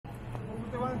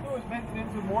trying to do is make it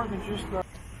into more than just.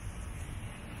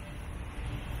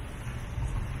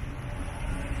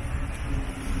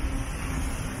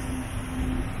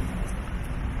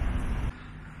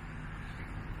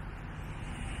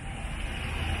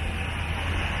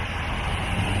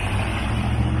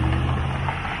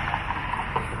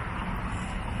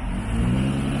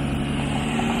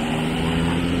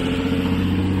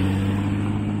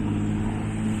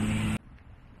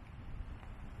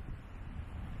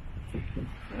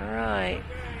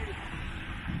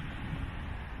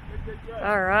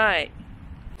 All right.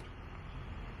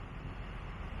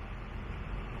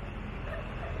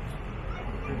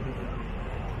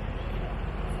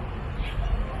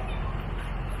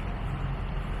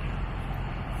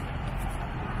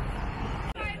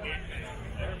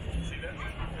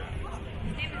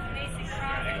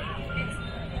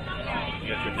 You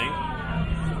got your name?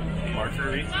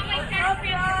 Marjorie?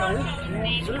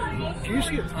 Can you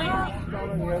see a timer down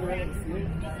on the other end of the field?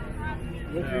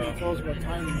 What usually tells about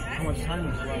time, how much time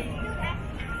is left.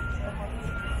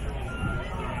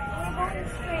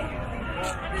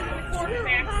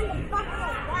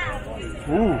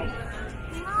 Ooh.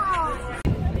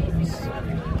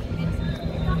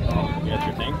 You got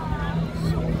your name?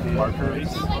 Marjorie?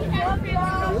 Can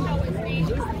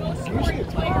you see a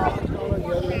timer down on the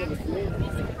other end of the field?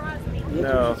 What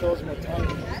usually tells about time,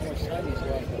 how much time is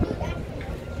left.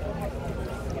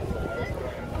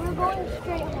 We're going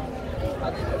straight. No,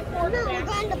 we're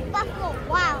going to Buffalo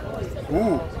Wild.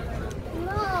 Ooh.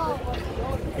 No.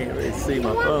 Can't really see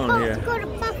my phone here. Let's go to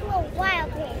Buffalo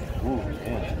Wild Wings. Ooh,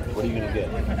 man. What are you gonna get?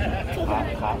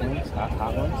 Hot wings?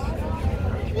 Hot ones?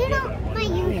 You know, my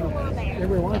usual there.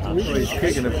 Everybody wants to Oh, he's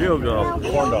kicking a field goal.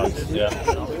 Corn dogs, yeah. We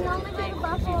only go to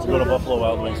Buffalo. Let's go to Buffalo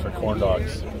Wild Wings for corn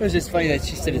dogs. It was just funny that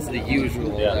she said it's the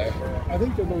usual Yeah. there. I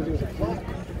think that there's a clock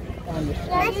on the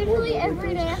Yeah, usually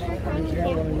every day after training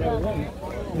camp we go.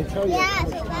 They tell you. Yeah, so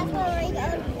that's why we go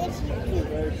this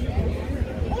year too.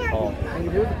 Oh. And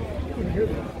you hear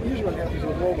the, usually what happens is you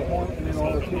roll the horn and then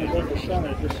all the teams go to the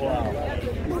center just wow.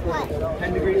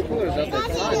 10 degrees cooler is up there.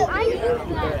 That's Come it. on. I use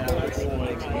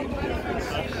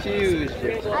Huge.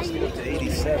 that. I use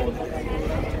 87. I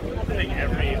think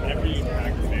every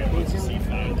Packer fan wants to see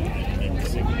 5 and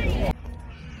 6.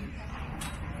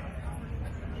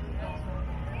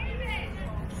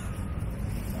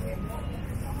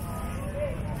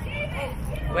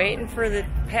 Waiting for the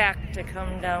pack to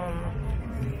come down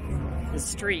the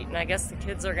street, and I guess the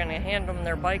kids are going to hand them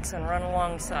their bikes and run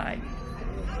alongside.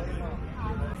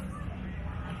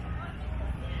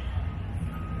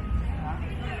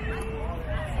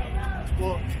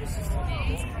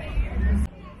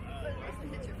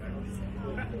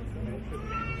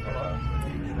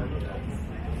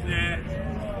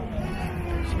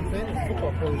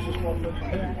 Football players just walked up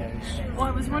behind you guys. Well,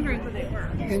 I was wondering who they were.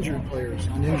 Injured players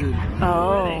on injured.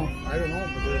 Oh. I don't know,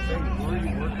 but they're thinking, where are you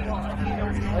working?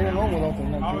 I don't know without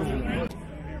them not doing it.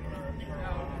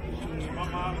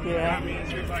 Yeah.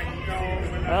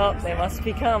 Oh, they must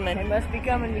be coming. They must be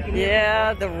coming. We can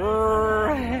Yeah, the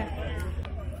roar.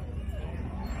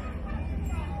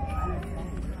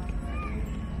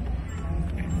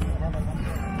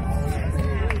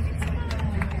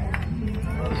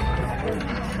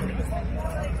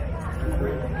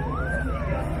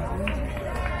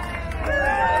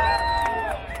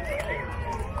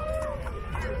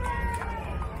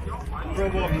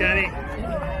 Provo Kenny.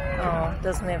 Oh,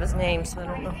 doesn't have his name, so I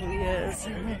don't know who he is.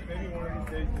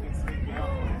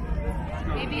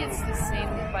 Maybe it's the same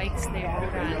bikes they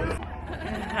rode on.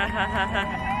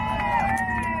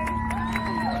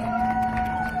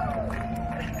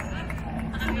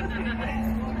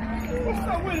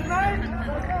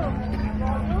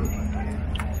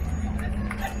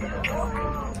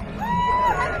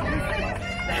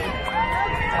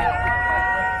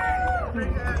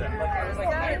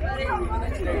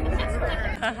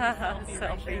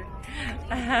 Selfie.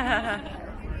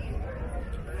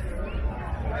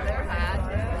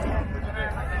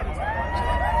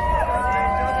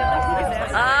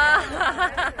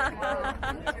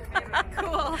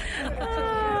 Cool.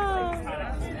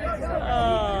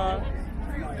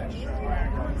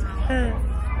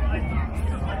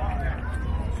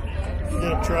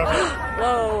 Get Trevor.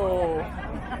 Whoa.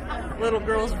 Little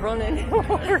girl's running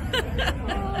over.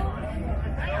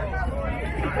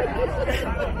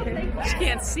 She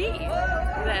can't see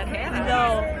that hat.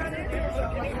 No.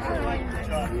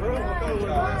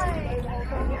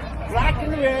 Black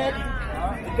and red.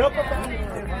 Double back.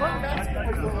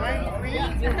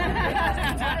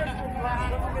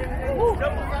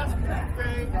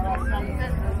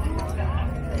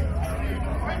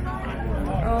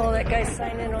 Oh, that guy's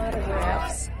signing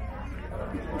autographs.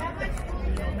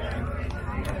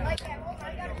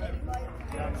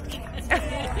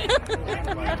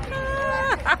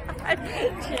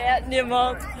 Chatting him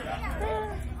up.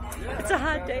 It's a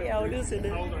hot day out, isn't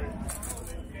it? All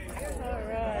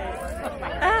right.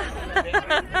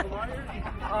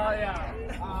 Oh, yeah.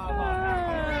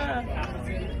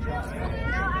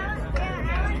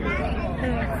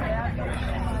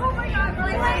 Oh my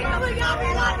God,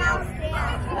 we're not downstairs.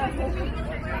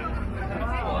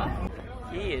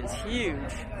 He is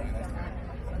huge.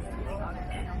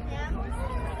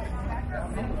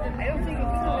 I don't think you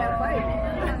can do that bike.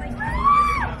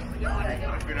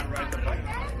 You're not riding the bike.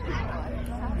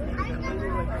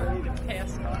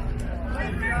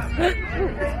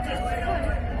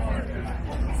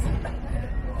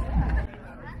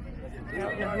 I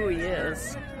don't know who he is.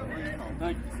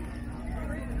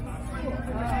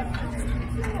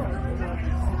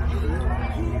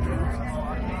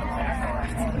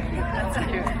 That's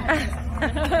cute.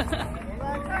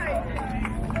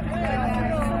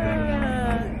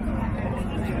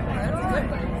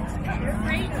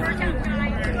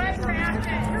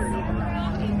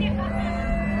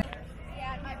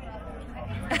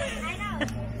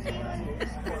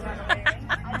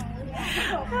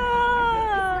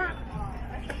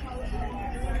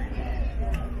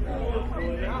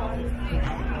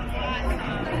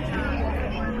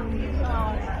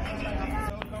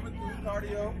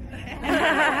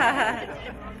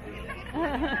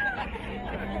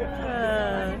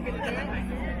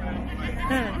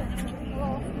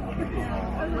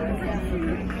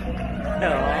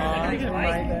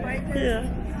 Yeah.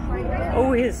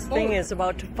 Oh, his thing is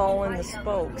about to fall in the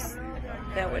spokes.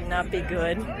 That would not be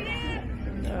good.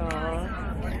 Oh.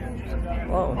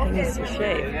 Whoa, he needs to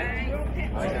shave.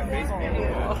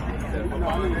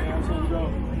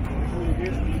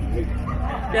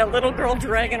 That little girl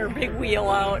dragging her big wheel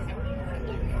out.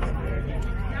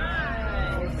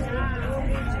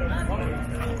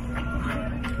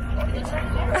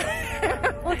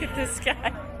 Look at this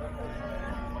guy.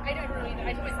 I don't really know.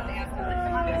 I told myself to ask her.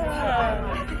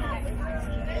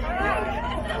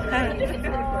 Can I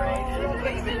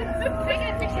get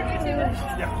a picture of you too?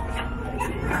 Yeah.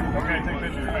 Okay, take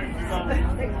pictures.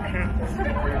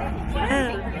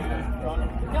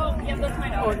 No, yeah, that's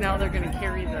mine. Oh, now they're going to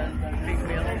carry the big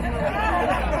wheel.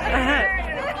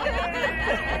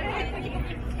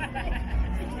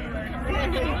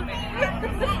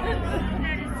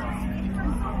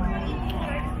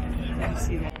 I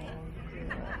see that.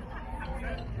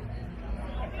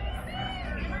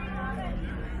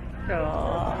 Oh.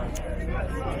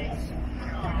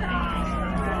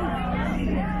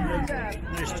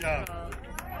 Nice job.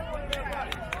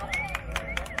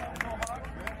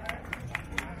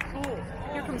 Oh,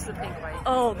 here comes the pink bike.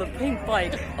 Oh, the pink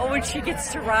bike. Oh, and she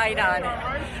gets to ride on it.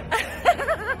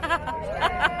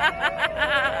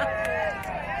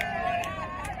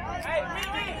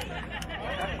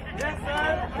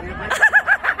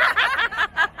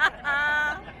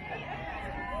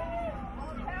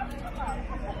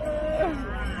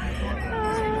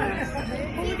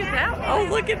 Oh,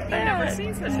 look at that. I've never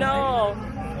seen such a No.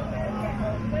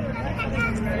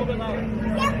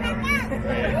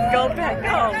 Go back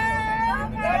home.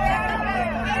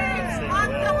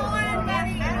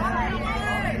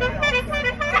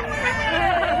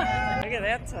 Look at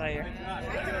that tire.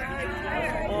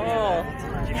 Oh.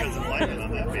 You guys are lighting on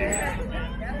that baby.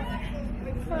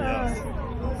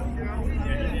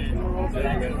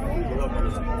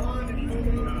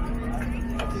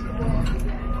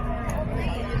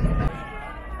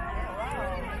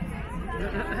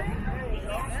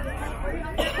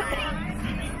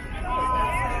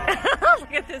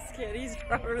 Look at this kid. He's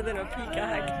prouder than a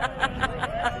peacock.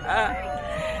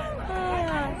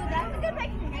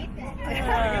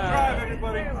 Drive,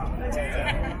 everybody.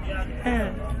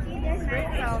 Can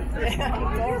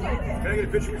I get a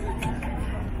picture?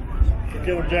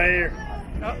 Killer Jair.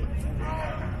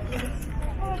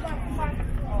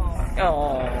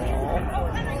 Oh.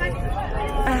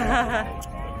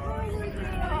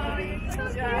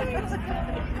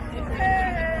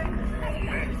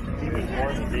 He was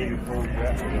born the day before we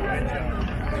drafted him.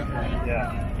 Yeah.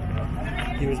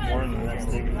 He was born the next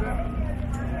day we drafted him.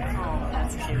 Oh,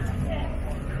 that's cute.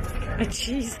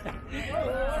 Jeez.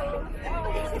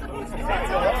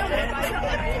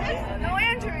 No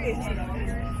injuries.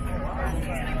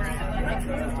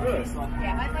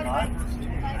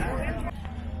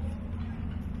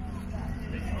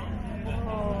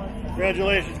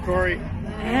 Congratulations, Corey.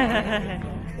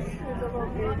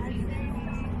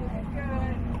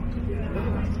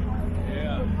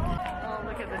 Oh,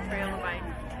 look at the trail bike.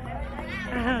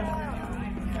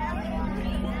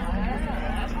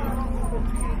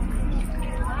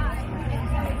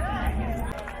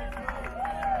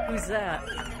 Who's that?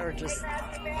 Or just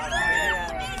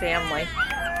family?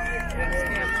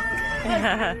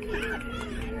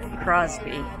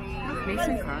 Crosby.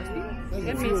 Mason Crosby? Is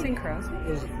that Mason Crosby?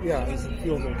 Yeah, he's a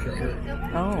field goal kicker.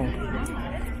 Oh.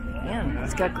 Man,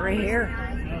 he's got gray hair.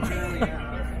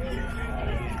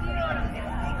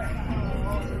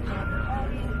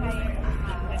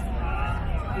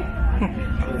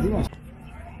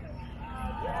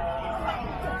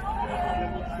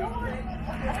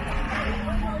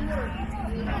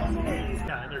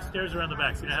 Yeah, and there's stairs around the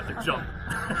back, so you don't have to jump.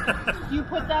 You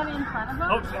put that in front of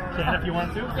them? Oh, can if you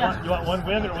want to. Yeah. You want one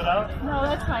with or without? No,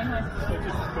 that's fine. So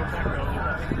just go back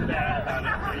there.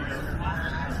 There you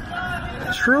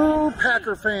go. True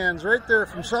Packer fans right there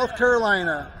from South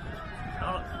Carolina.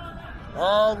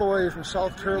 All the way from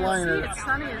South See, Carolina. it's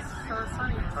sunny. It's so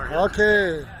sunny.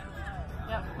 Okay.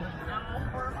 Yep.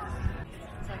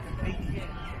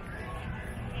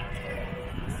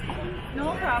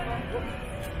 No problem.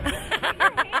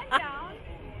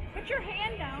 Put your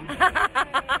hand down.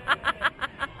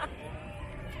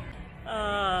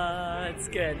 That's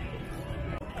good.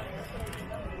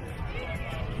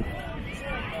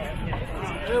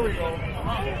 There we go.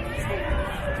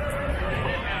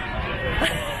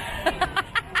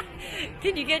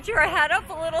 Can you get your head up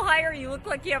a little higher? You look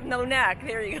like you have no neck.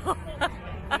 There you go.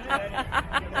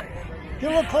 Get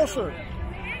a little closer.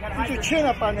 Put your chin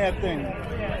up on that thing.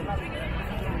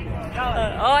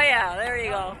 Oh yeah, there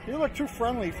you go. You look too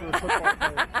friendly for a football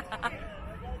player.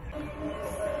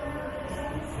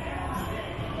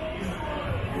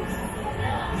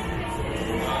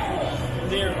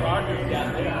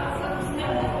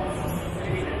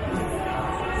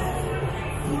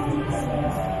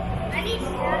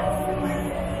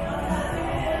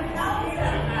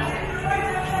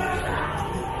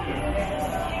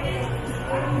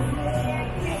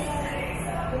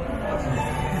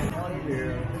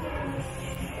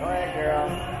 All right, girl.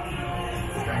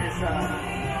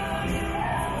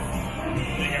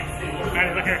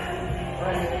 Guys, look here.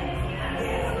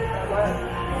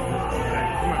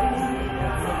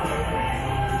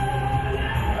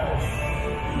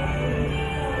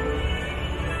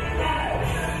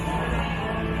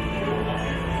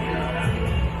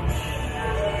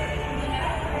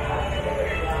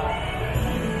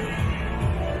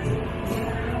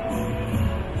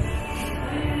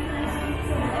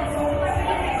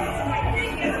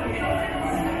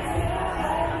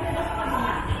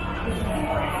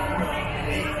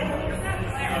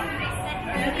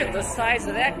 Look at the size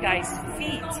of that guy's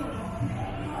feet.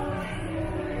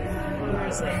 Where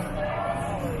is it?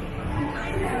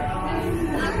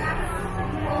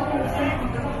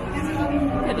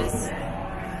 It is.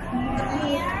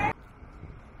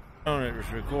 On it was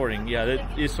recording. Yeah,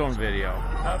 it's on video.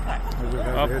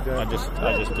 Okay. I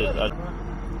just did.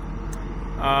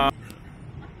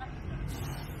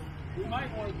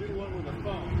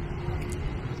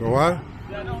 So what?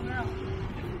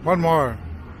 One more.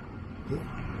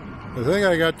 I think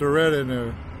I got the red in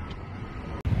there.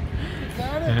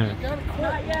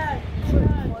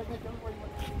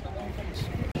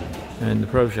 And the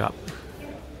pro shop.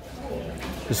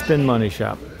 The spend money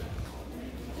shop.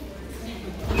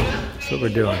 That's what we're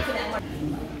doing.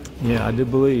 Yeah, I do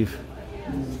believe.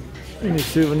 Any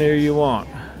souvenir you want.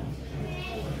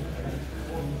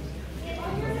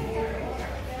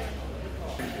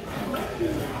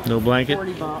 No blanket?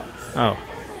 40 bucks. Oh.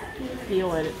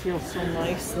 Feel it. It feels so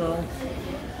nice though.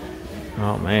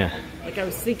 Oh man. Like I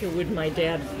was thinking, would my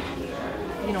dad,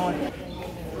 you know.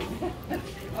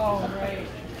 Oh, right.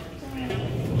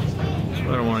 So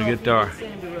I don't want to get dark.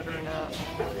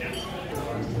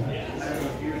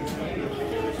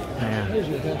 Man.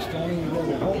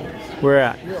 Where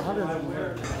at?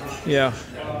 Yeah.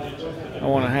 I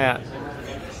want a hat.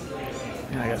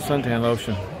 And I got suntan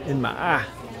lotion in my eye.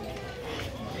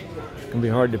 It's gonna be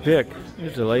hard to pick.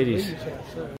 Here's the ladies.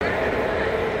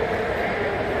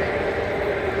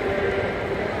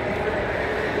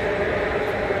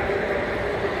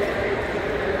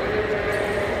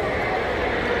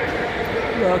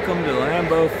 Welcome to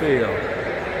Lambeau Field.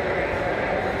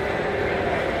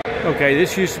 Okay,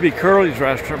 this used to be Curly's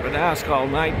restaurant, but now it's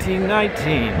called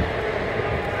 1919.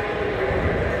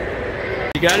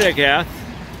 You got it, Kath?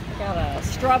 Got a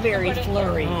strawberry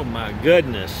flurry. Oh my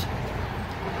goodness.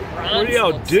 What are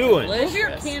y'all doing?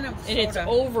 Delicious. And it's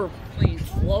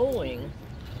overflowing.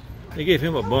 They gave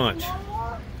him a bunch.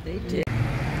 They did.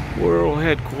 World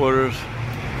headquarters.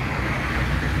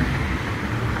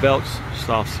 Belts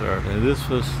soft serve. And this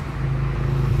has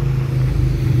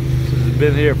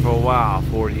been here for a while,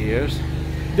 40 years.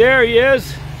 There he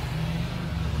is.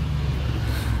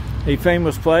 A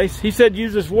famous place. He said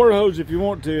use this water hose if you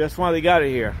want to. That's why they got it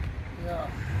here. Yeah.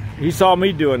 He saw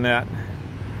me doing that.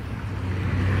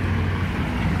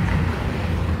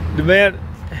 The man,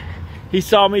 he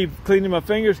saw me cleaning my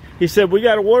fingers. He said, we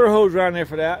got a water hose around there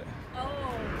for that. Oh.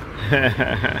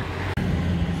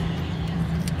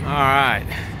 All right.